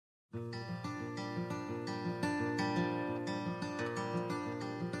Today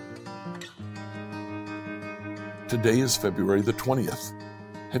is February the 20th.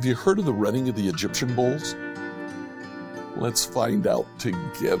 Have you heard of the running of the Egyptian bulls? Let's find out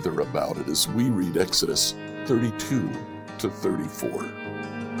together about it as we read Exodus 32 to 34.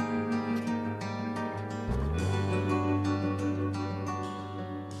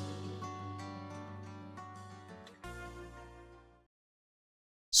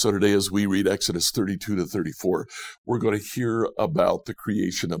 So today, as we read Exodus 32 to 34, we're going to hear about the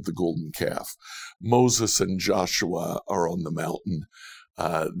creation of the golden calf. Moses and Joshua are on the mountain.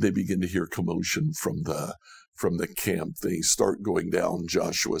 They begin to hear commotion from the camp. They start going down.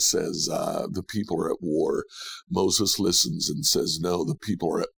 Joshua says, the people are at war. Moses listens and says, no, the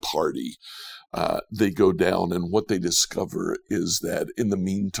people are at party. They go down, and what they discover is that in the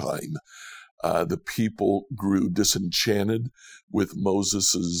meantime, the people grew disenchanted with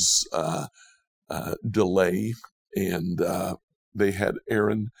Moses's delay, and they had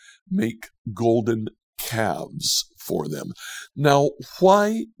Aaron make golden calves for them. Now,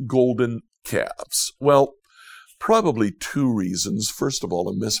 why golden calves? Well, probably two reasons. First of all,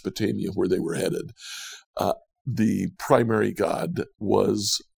 in Mesopotamia, where they were headed, the primary god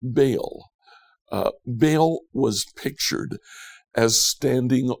was Baal. Baal was pictured as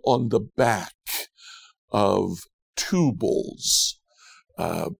standing on the back of two bulls,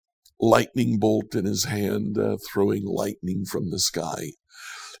 lightning bolt in his hand, throwing lightning from the sky.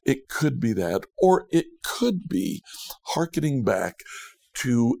 It could be that, or it could be hearkening back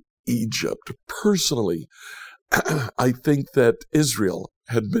to Egypt. Personally, I think that Israel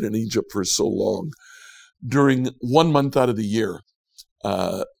had been in Egypt for so long. During 1 month out of the year,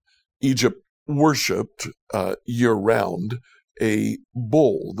 Egypt worshipped year-round a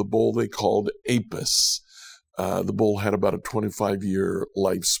bull, the bull they called Apis. The bull had about a 25-year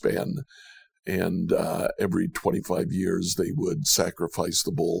lifespan, and every 25 years they would sacrifice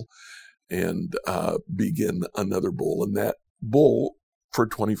the bull and begin another bull. And that bull, for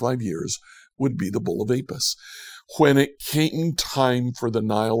 25 years, would be the bull of Apis. When it came time for the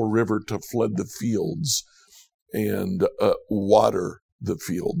Nile River to flood the fields and water the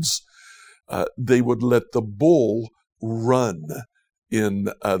fields, they would let the bull run in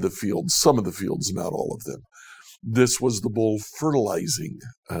the fields, some of the fields, not all of them. This was the bull fertilizing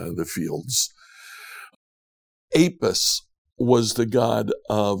the fields. Apis was the god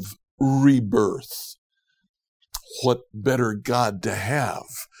of rebirth. What better god to have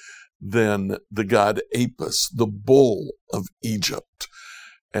than the god Apis, the bull of Egypt,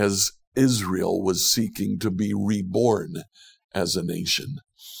 as Israel was seeking to be reborn as a nation?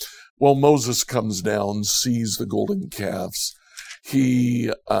 Well, Moses comes down, sees the golden calves.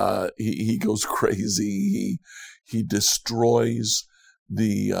 He goes crazy. He destroys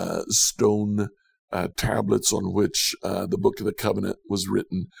the stone tablets on which the Book of the Covenant was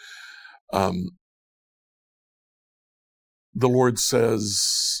written. The Lord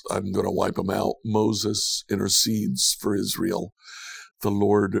says, I'm going to wipe them out. Moses intercedes for Israel. The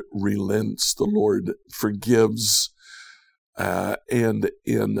Lord relents. The Lord forgives. And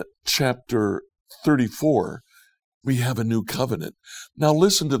in chapter 34, we have a new covenant. Now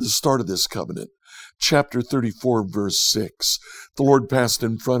listen to the start of this covenant. Chapter 34, verse 6. The Lord passed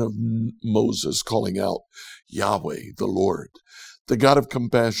in front of Moses, calling out, Yahweh, the Lord, the God of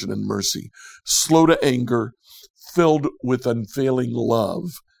compassion and mercy, slow to anger, filled with unfailing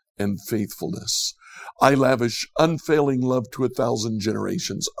love and faithfulness. I lavish unfailing love to 1,000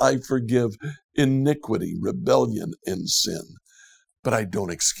 generations. I forgive iniquity, rebellion, and sin, but I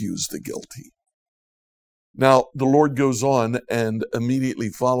don't excuse the guilty. Now, the Lord goes on, and immediately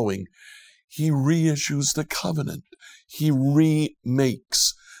following, he reissues the covenant. He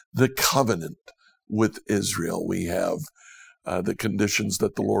remakes the covenant with Israel. We have the conditions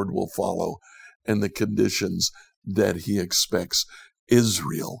that the Lord will follow and the conditions that he expects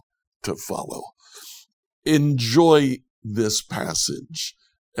Israel to follow. Enjoy this passage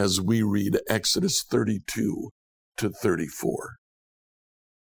as we read Exodus 32 to 34.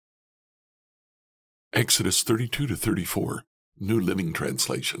 Exodus 32 to 34, New Living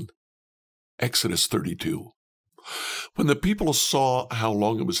Translation. Exodus 32. When the people saw how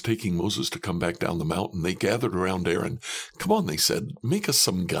long it was taking Moses to come back down the mountain, they gathered around Aaron. Come on, they said, make us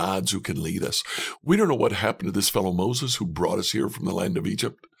some gods who can lead us. We don't know what happened to this fellow Moses who brought us here from the land of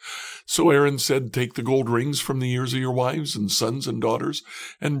Egypt. So Aaron said, take the gold rings from the ears of your wives and sons and daughters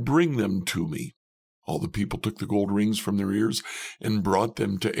and bring them to me. All the people took the gold rings from their ears and brought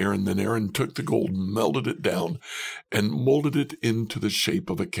them to Aaron. Then Aaron took the gold, melted it down, and molded it into the shape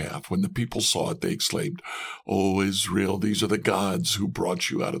of a calf. When the people saw it, they exclaimed, "O Israel, these are the gods who brought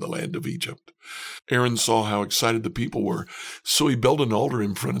you out of the land of Egypt." Aaron saw how excited the people were, so he built an altar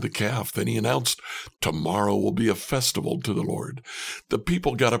in front of the calf. Then he announced, "Tomorrow will be a festival to the Lord." The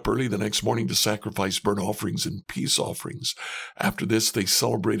people got up early the next morning to sacrifice burnt offerings and peace offerings. After this, they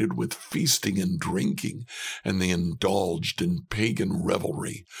celebrated with feasting and drinking, and they indulged in pagan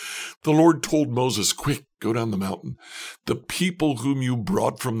revelry. The Lord told Moses, "Quick, go down the mountain. The people whom you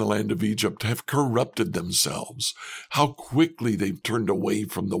brought from the land of Egypt have corrupted themselves. How quickly they've turned away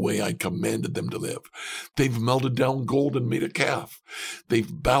from the way I commanded them to live. They've melted down gold and made a calf.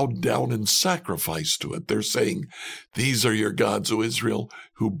 They've bowed down and sacrificed to it. They're saying, 'These are your gods, O Israel,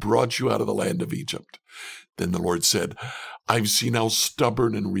 who brought you out of the land of Egypt.'" Then the Lord said, "I've seen how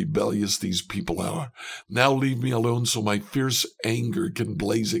stubborn and rebellious these people are. Now leave me alone so my fierce anger can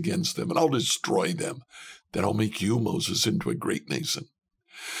blaze against them, and I'll destroy them. Then I'll make you, Moses, into a great nation."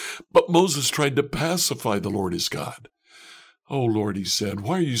 But Moses tried to pacify the Lord his God. "Oh Lord," he said,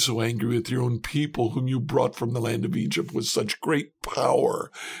 "why are you so angry with your own people whom you brought from the land of Egypt with such great power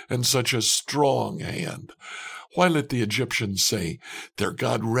and such a strong hand? Why let the Egyptians say their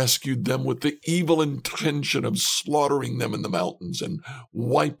God rescued them with the evil intention of slaughtering them in the mountains and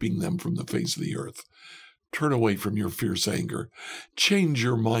wiping them from the face of the earth? Turn away from your fierce anger. Change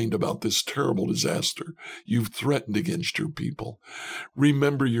your mind about this terrible disaster you've threatened against your people.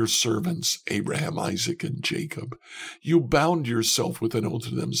 Remember your servants, Abraham, Isaac, and Jacob. You bound yourself with an oath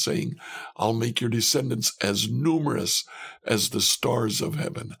to them, saying, 'I'll make your descendants as numerous as the stars of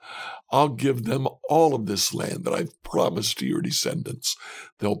heaven. I'll give them all of this land that I've promised to your descendants.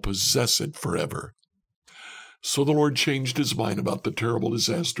 They'll possess it forever.'" So the Lord changed his mind about the terrible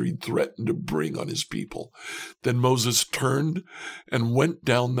disaster he'd threatened to bring on his people. Then Moses turned and went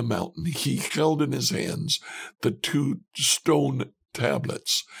down the mountain. He held in his hands the 2 stone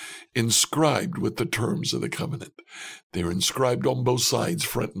tablets inscribed with the terms of the covenant. They were inscribed on both sides,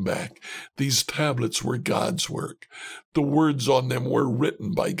 front and back. These tablets were God's work. The words on them were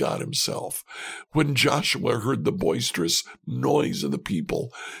written by God himself. When Joshua heard the boisterous noise of the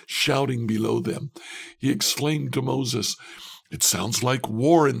people shouting below them, he exclaimed to Moses, "It sounds like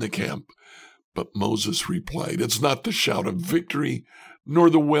war in the camp." But Moses replied, "It's not the shout of victory, nor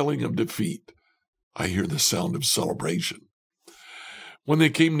the wailing of defeat. I hear the sound of celebration." When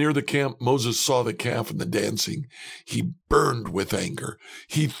they came near the camp, Moses saw the calf and the dancing. He burned with anger.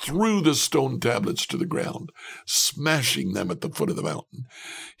 He threw the stone tablets to the ground, smashing them at the foot of the mountain.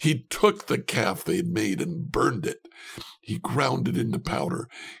 He took the calf they had made and burned it. He ground it into powder.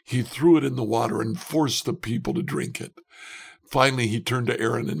 He threw it in the water and forced the people to drink it. Finally, he turned to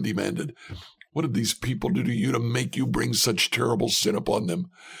Aaron and demanded, "What did these people do to you to make you bring such terrible sin upon them?"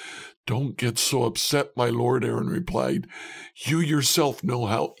 "Don't get so upset, my lord," Aaron replied. "You yourself know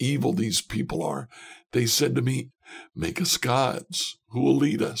how evil these people are. They said to me, 'Make us gods who will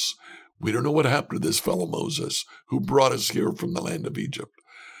lead us.' We don't know what happened to this fellow Moses, who brought us here from the land of Egypt.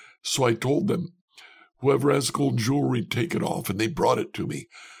 So I told them, 'Whoever has gold jewelry, take it off,' and they brought it to me.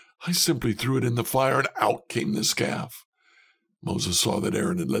 I simply threw it in the fire, and out came this calf." Moses saw that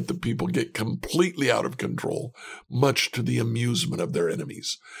Aaron had let the people get completely out of control, much to the amusement of their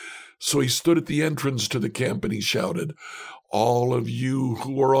enemies. So he stood at the entrance to the camp and he shouted, "All of you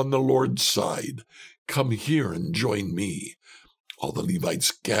who are on the Lord's side, come here and join me." All the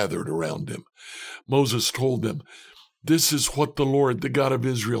Levites gathered around him. Moses told them, "This is what the Lord, the God of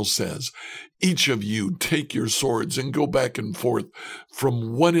Israel, says. Each of you take your swords and go back and forth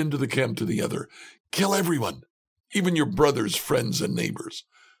from one end of the camp to the other. Kill everyone, even your brothers, friends, and neighbors."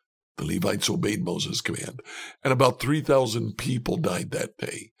 The Levites obeyed Moses' command, and about 3,000 people died that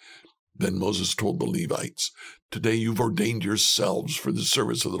day. Then Moses told the Levites, "Today you've ordained yourselves for the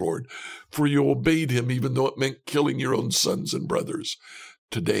service of the Lord, for you obeyed him even though it meant killing your own sons and brothers.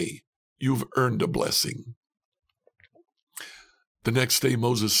 Today you've earned a blessing." The next day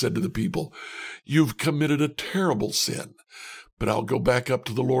Moses said to the people, "You've committed a terrible sin, but I'll go back up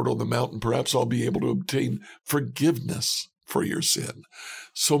to the Lord on the mountain. Perhaps I'll be able to obtain forgiveness for your sin."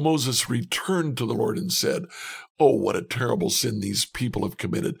 So Moses returned to the Lord and said, "Oh, what a terrible sin these people have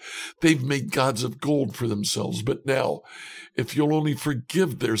committed. They've made gods of gold for themselves. But now, if you'll only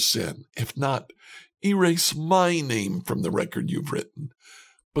forgive their sin, if not, erase my name from the record you've written."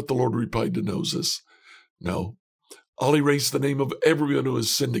 But the Lord replied to Moses, "No, I'll erase the name of everyone who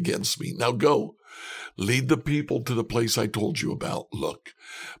has sinned against me. Now go, lead the people to the place I told you about. Look,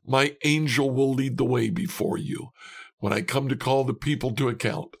 my angel will lead the way before you. When I come to call the people to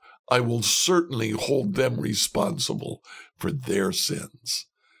account, I will certainly hold them responsible for their sins."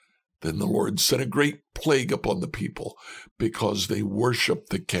 Then the Lord sent a great plague upon the people because they worshiped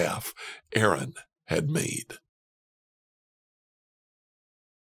the calf Aaron had made.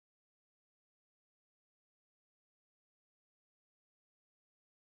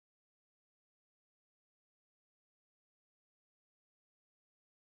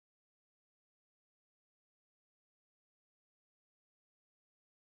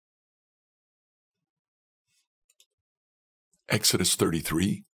 Exodus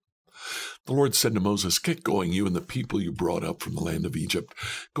 33. The Lord said to Moses, "Get going, you and the people you brought up from the land of Egypt.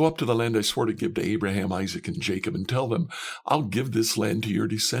 Go up to the land I swore to give to Abraham, Isaac, and Jacob, and tell them, I'll give this land to your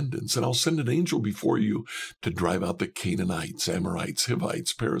descendants, and I'll send an angel before you to drive out the Canaanites, Amorites,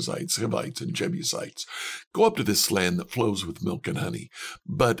 Hivites, Perizzites, Hivites, and Jebusites. Go up to this land that flows with milk and honey.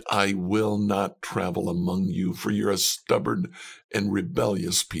 But I will not travel among you, for you're a stubborn and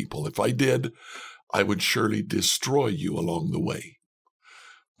rebellious people. If I did, I would surely destroy you along the way."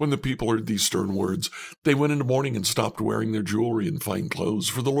 When the people heard these stern words, they went into mourning and stopped wearing their jewelry and fine clothes,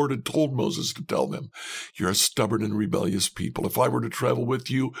 for the Lord had told Moses to tell them, "You're a stubborn and rebellious people. If I were to travel with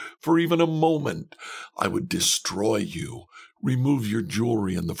you for even a moment, I would destroy you. Remove your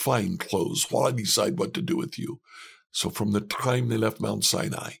jewelry and the fine clothes while I decide what to do with you." So from the time they left Mount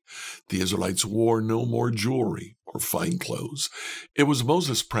Sinai, the Israelites wore no more jewelry or fine clothes. It was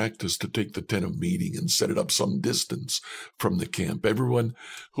Moses' practice to take the tent of meeting and set it up some distance from the camp. Everyone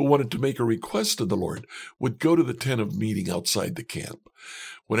who wanted to make a request to the Lord would go to the tent of meeting outside the camp.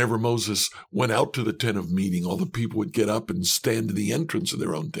 Whenever Moses went out to the tent of meeting, all the people would get up and stand in the entrance of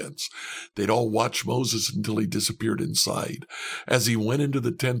their own tents. They'd all watch Moses until he disappeared inside. As he went into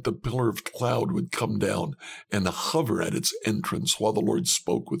the tent, the pillar of cloud would come down and hover at its entrance while the Lord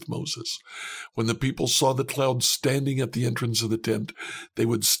spoke with Moses. When the people saw the cloud standing at the entrance of the tent, they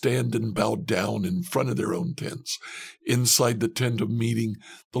would stand and bow down in front of their own tents. Inside the tent of meeting,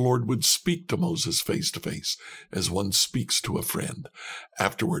 the Lord would speak to Moses face to face, as one speaks to a friend.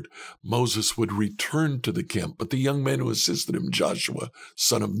 Afterward, Moses would return to the camp, but the young man who assisted him, Joshua,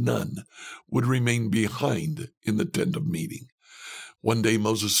 son of Nun, would remain behind in the tent of meeting. One day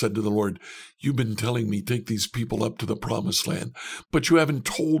Moses said to the Lord, "You've been telling me take these people up to the promised land, but you haven't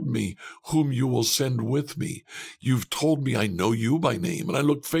told me whom you will send with me. You've told me I know you by name, and I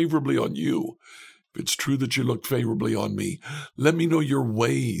look favorably on you. If it's true that you look favorably on me, let me know your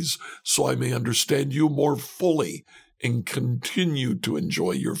ways so I may understand you more fully and continue to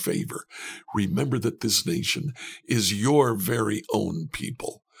enjoy your favor. Remember that this nation is your very own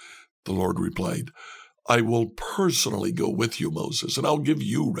people." The Lord replied, "I will personally go with you, Moses, and I'll give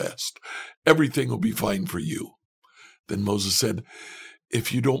you rest. Everything will be fine for you." Then Moses said,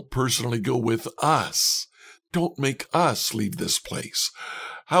 "If you don't personally go with us, don't make us leave this place.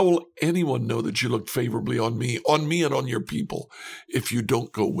 How will anyone know that you look favorably on me and on your people, if you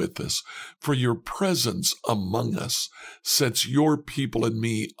don't go with us? For your presence among us sets your people and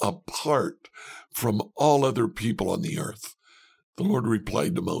me apart from all other people on the earth." The Lord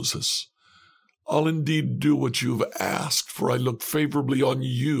replied to Moses, "I'll indeed do what you've asked, for I look favorably on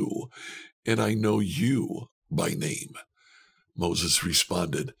you, and I know you by name." Moses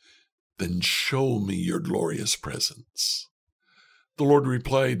responded, "Then show me your glorious presence." The Lord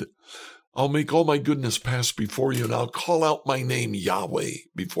replied, "I'll make all my goodness pass before you, and I'll call out my name, Yahweh,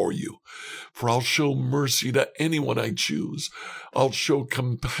 before you. For I'll show mercy to anyone I choose. I'll show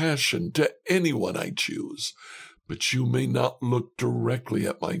compassion to anyone I choose. But you may not look directly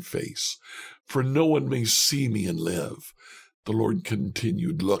at my face, for no one may see me and live." The Lord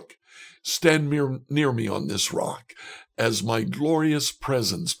continued, "Look, stand near me on this rock. As my glorious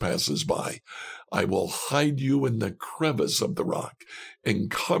presence passes by, I will hide you in the crevice of the rock and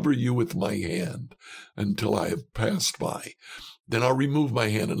cover you with my hand until I have passed by. Then I'll remove my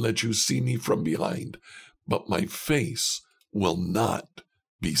hand and let you see me from behind, but my face will not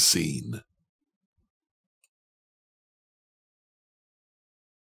be seen."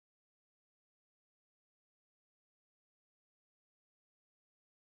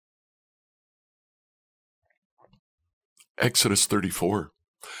 Exodus 34.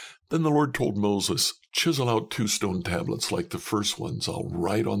 Then the Lord told Moses, "Chisel out 2 stone tablets like the first ones. I'll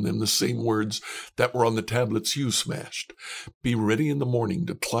write on them the same words that were on the tablets you smashed. Be ready in the morning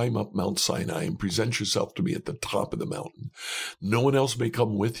to climb up Mount Sinai and present yourself to me at the top of the mountain. No one else may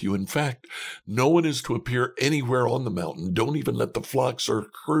come with you. In fact, no one is to appear anywhere on the mountain. Don't even let the flocks or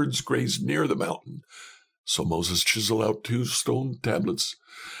herds graze near the mountain." So Moses chiseled out 2 stone tablets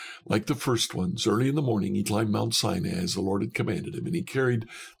like the first ones. Early in the morning, he climbed Mount Sinai as the Lord had commanded him, and he carried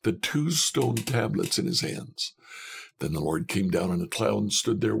the 2 stone tablets in his hands. Then the Lord came down in a cloud and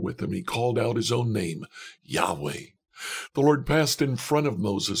stood there with him. He called out his own name, Yahweh. The Lord passed in front of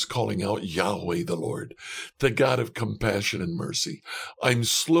Moses, calling out, Yahweh the Lord, the God of compassion and mercy. I'm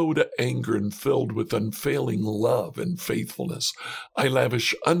slow to anger and filled with unfailing love and faithfulness. I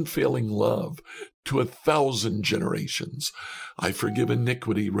lavish unfailing love to 1,000 generations. I forgive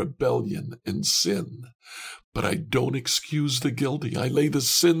iniquity, rebellion, and sin. But I don't excuse the guilty. I lay the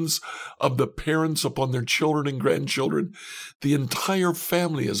sins of the parents upon their children and grandchildren. The entire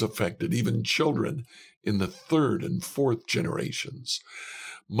family is affected, even children in the 3rd and 4th generations.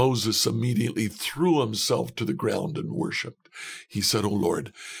 Moses immediately threw himself to the ground and worshipped. He said, "O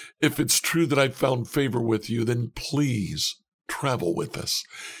Lord, if it's true that I've found favor with you, then please travel with us.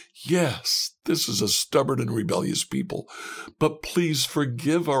 Yes, this is a stubborn and rebellious people, but please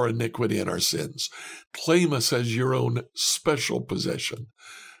forgive our iniquity and our sins. Claim us as your own special possession."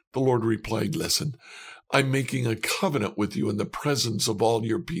 The Lord replied, "Listen, I'm making a covenant with you in the presence of all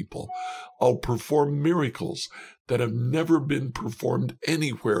your people. I'll perform miracles that have never been performed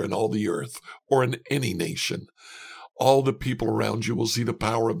anywhere in all the earth or in any nation. All the people around you will see the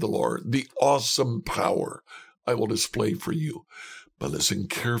power of the Lord, the awesome power I will display for you. But listen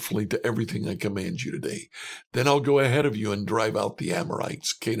carefully to everything I command you today. Then I'll go ahead of you and drive out the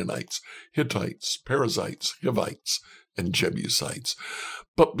Amorites, Canaanites, Hittites, Perizzites, Hivites, and Jebusites.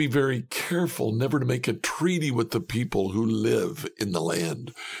 But be very careful never to make a treaty with the people who live in the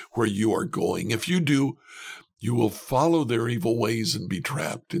land where you are going. If you do, you will follow their evil ways and be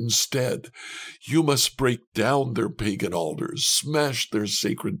trapped. Instead, you must break down their pagan altars, smash their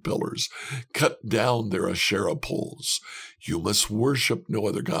sacred pillars, cut down their Asherah poles. You must worship no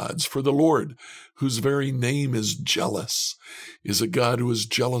other gods, for the Lord, whose very name is jealous, is a God who is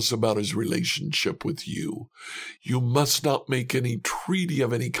jealous about his relationship with you. You must not make any treaty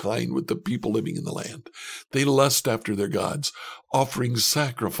of any kind with the people living in the land. They lust after their gods, offering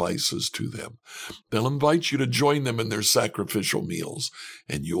sacrifices to them. They'll invite you to join them in their sacrificial meals,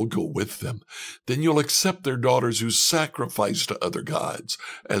 and you'll go with them. Then you'll accept their daughters who sacrifice to other gods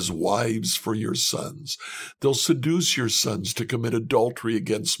as wives for your sons. They'll seduce your sons to commit adultery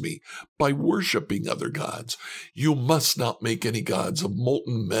against me by worshiping other gods. You must not make any gods of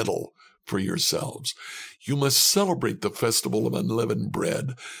molten metal for yourselves. You must celebrate the festival of unleavened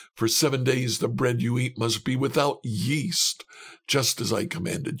bread. For 7 days the bread you eat must be without yeast, just as I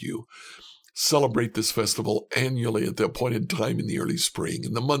commanded you. Celebrate this festival annually at the appointed time in the early spring,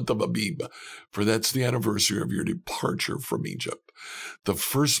 in the month of Abib, for that's the anniversary of your departure from Egypt. The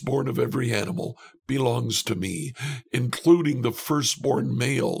firstborn of every animal belongs to me, including the firstborn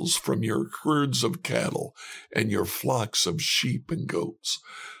males from your herds of cattle and your flocks of sheep and goats.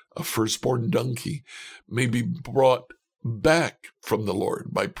 A firstborn donkey may be brought back from the Lord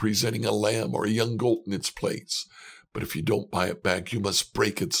by presenting a lamb or a young goat in its place. But if you don't buy it back, you must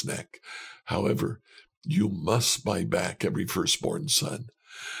break its neck. However, you must buy back every firstborn son.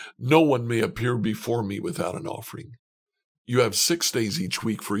 No one may appear before me without an offering. You have 6 days each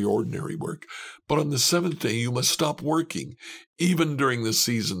week for your ordinary work, but on the 7th day you must stop working, even during the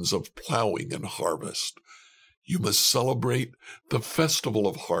seasons of plowing and harvest. You must celebrate the festival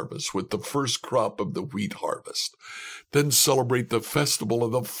of harvest with the first crop of the wheat harvest. Then celebrate the festival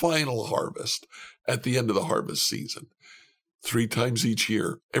of the final harvest at the end of the harvest season. 3 times each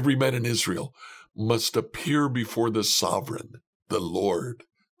year, every man in Israel must appear before the sovereign, the Lord,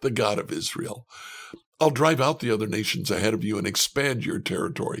 the God of Israel. I'll drive out the other nations ahead of you and expand your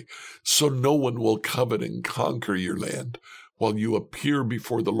territory, so no one will covet and conquer your land while you appear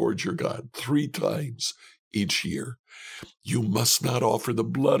before the Lord your God 3 times each year. You must not offer the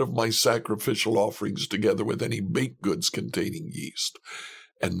blood of my sacrificial offerings together with any baked goods containing yeast,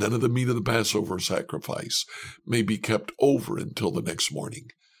 and none of the meat of the Passover sacrifice may be kept over until the next morning.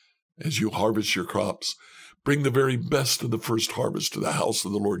 As you harvest your crops, bring the very best of the first harvest to the house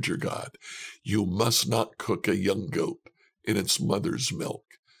of the Lord your God. You must not cook a young goat in its mother's milk.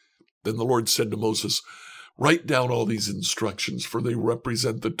 Then the Lord said to Moses, "Write down all these instructions, for they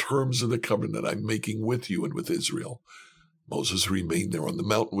represent the terms of the covenant I'm making with you and with Israel." Moses remained there on the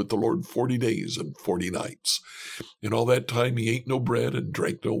mountain with the Lord 40 days and 40 nights. In all that time he ate no bread and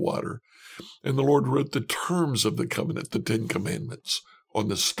drank no water. And the Lord wrote the terms of the covenant, the 10 Commandments, on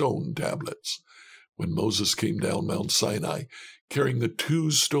the stone tablets. When Moses came down Mount Sinai, carrying the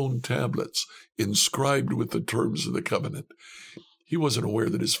 2 stone tablets inscribed with the terms of the covenant, he wasn't aware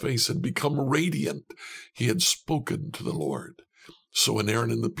that his face had become radiant. He had spoken to the Lord. So when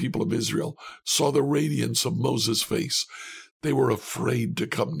Aaron and the people of Israel saw the radiance of Moses' face, they were afraid to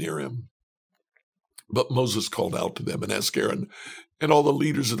come near him. But Moses called out to them and asked Aaron and all the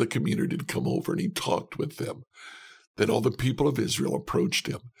leaders of the community to come over, and he talked with them. Then all the people of Israel approached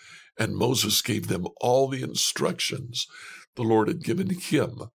him, and Moses gave them all the instructions the Lord had given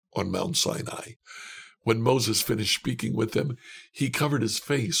him on Mount Sinai. When Moses finished speaking with them, he covered his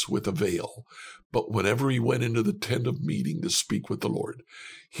face with a veil. But whenever he went into the tent of meeting to speak with the Lord,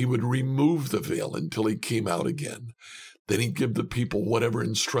 he would remove the veil until he came out again. Then he'd give the people whatever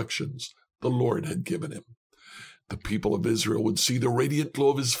instructions the Lord had given him. The people of Israel would see the radiant glow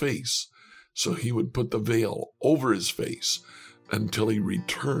of his face, so he would put the veil over his face until he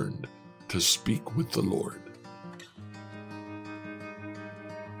returned to speak with the Lord.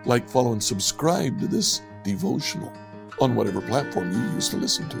 Like, follow, and subscribe to this devotional on whatever platform you use to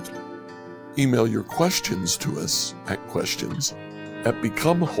listen to it. Email your questions to us at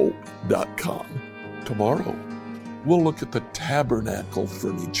questions@becomehope.com. Tomorrow, we'll look at the tabernacle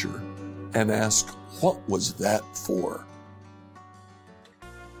furniture and ask, what was that for?